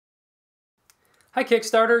Hi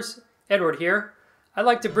Kickstarters, Edward here. I'd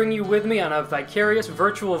like to bring you with me on a Vicarious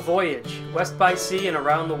virtual voyage, west by sea and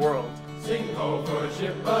around the world. Sing ho for a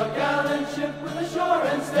ship, a gallant ship with a sure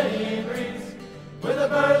and steady breeze, with a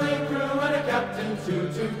burly crew and a captain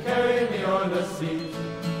too, to carry me o'er the seas.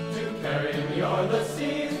 To carry me o'er the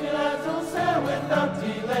seas, me lads will sail without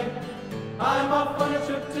delay. I'm off on a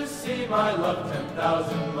trip to see my love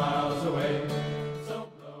 10,000 miles away.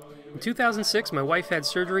 In 2006, my wife had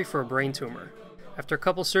surgery for a brain tumor. After a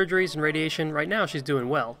couple surgeries and radiation, right now she's doing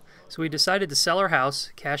well, so we decided to sell our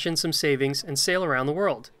house, cash in some savings, and sail around the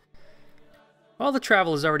world. All the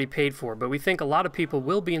travel is already paid for, but we think a lot of people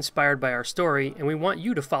will be inspired by our story, and we want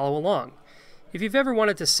you to follow along. If you've ever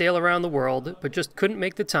wanted to sail around the world, but just couldn't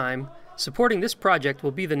make the time, supporting this project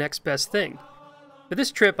will be the next best thing. For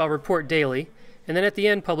this trip, I'll report daily, and then at the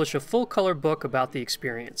end publish a full-color book about the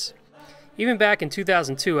experience. Even back in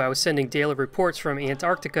 2002, I was sending daily reports from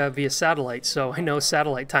Antarctica via satellite, so I know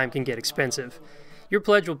satellite time can get expensive. Your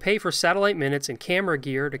pledge will pay for satellite minutes and camera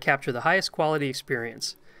gear to capture the highest quality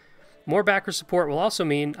experience. More backer support will also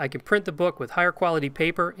mean I can print the book with higher quality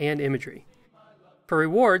paper and imagery. For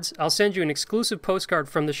rewards, I'll send you an exclusive postcard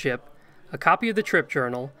from the ship, a copy of the trip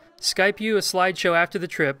journal, Skype you a slideshow after the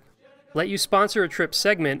trip, let you sponsor a trip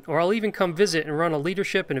segment, or I'll even come visit and run a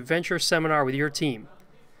leadership and adventure seminar with your team.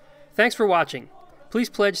 Thanks for watching. Please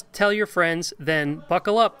pledge to tell your friends, then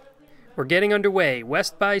buckle up. We're getting underway,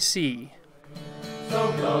 west by sea.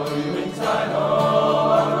 So blow you inside,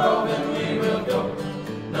 oh, roving we will go.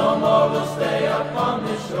 No more we'll stay upon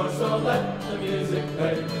this shore, so let the music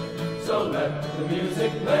play. So let the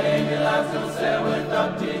music play, me lads will sail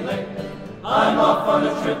without delay. I'm off on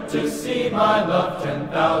a trip to see my love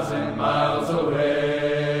 10,000 miles away.